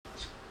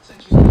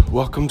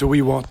Welcome to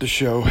We Want the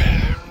Show.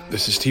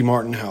 This is T.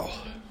 Martin Howell.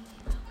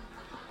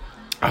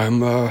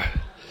 I'm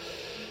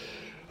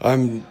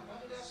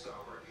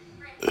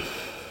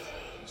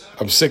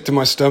sick to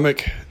my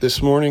stomach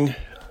this morning.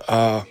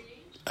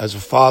 As a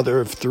father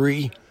of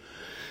three,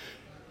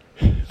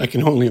 I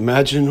can only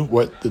imagine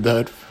what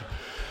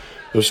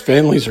those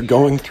families are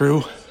going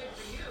through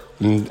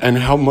and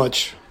how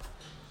much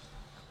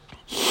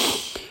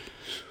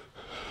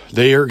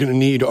they are going to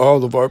need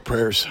all of our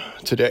prayers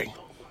today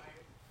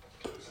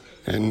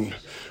and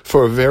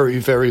for a very,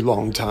 very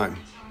long time.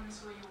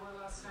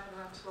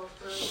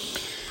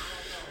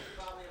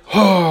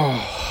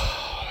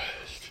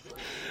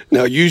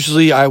 Now,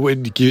 usually I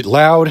would get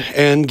loud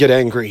and get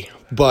angry,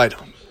 but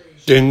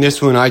in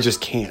this one, I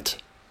just can't.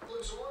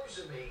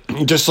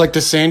 Just like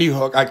the Sandy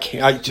Hook, I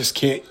can't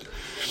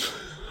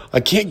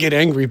get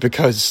angry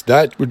because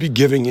that would be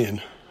giving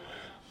in.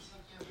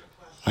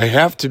 I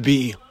have to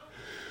be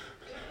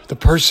the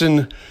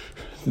person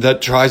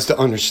that tries to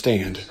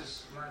understand.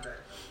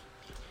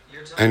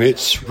 And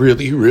it's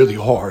really, really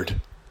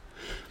hard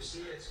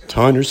to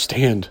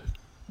understand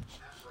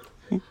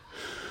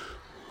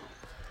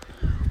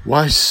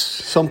why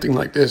something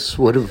like this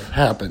would have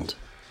happened.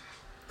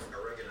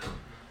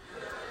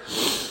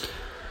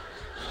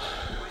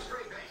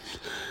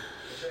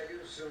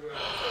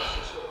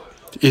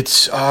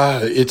 It's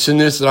in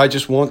this that I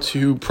just want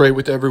to pray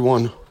with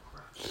everyone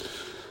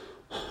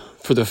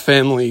for the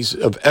families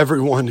of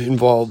everyone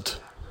involved.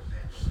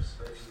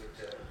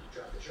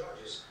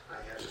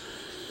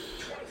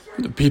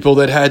 The people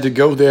that had to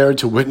go there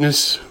to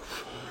witness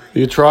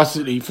the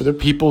atrocity, for the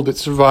people that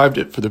survived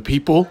it, for the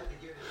people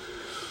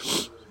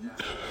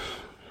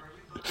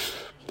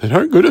that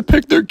aren't going to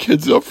pick their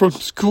kids up from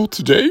school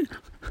today.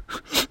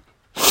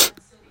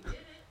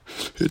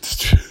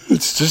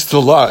 It's just a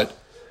lot.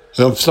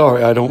 I'm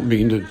sorry, I don't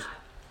mean to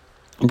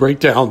break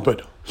down,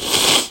 but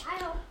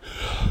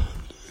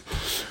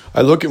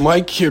I look at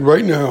my kid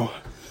right now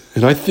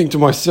and I think to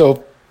myself,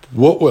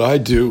 what would I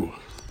do?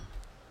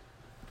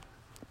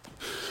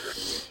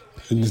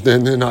 And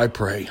then I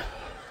pray.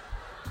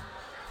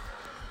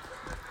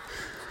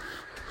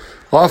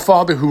 Our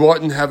Father who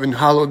art in heaven,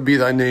 hallowed be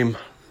thy name.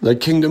 Thy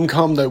kingdom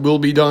come, thy will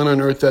be done on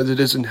earth as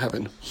it is in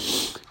heaven.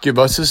 Give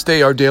us this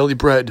day our daily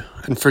bread,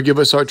 and forgive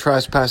us our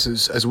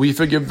trespasses, as we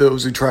forgive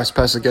those who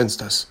trespass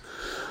against us.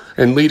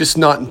 And lead us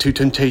not into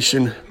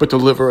temptation, but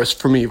deliver us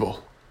from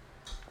evil.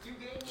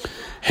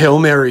 Hail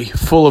Mary,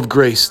 full of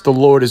grace, the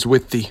Lord is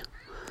with thee.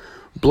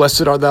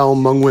 Blessed art thou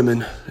among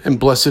women, and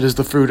blessed is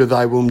the fruit of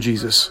thy womb,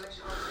 Jesus.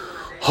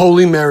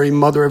 Holy Mary,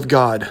 Mother of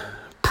God,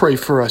 pray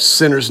for us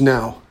sinners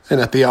now and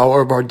at the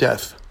hour of our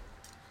death.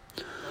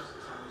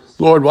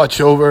 Lord, watch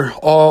over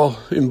all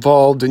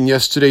involved in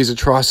yesterday's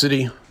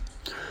atrocity.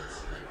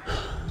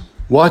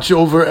 Watch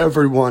over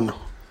everyone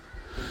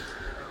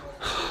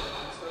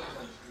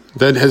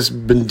that has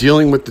been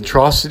dealing with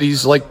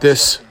atrocities like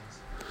this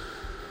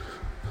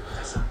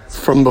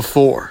from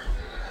before.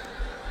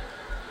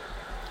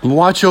 And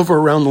watch over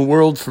around the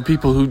world for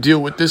people who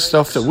deal with this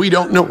stuff that we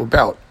don't know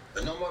about.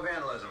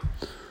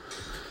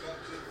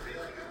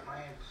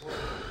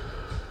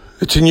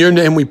 It's in your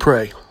name we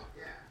pray.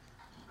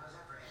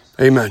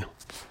 Amen.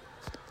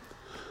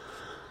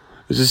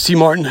 This is T.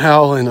 Martin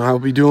Howell, and I'll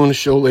be doing a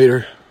show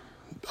later.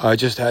 I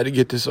just had to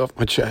get this off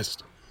my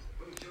chest.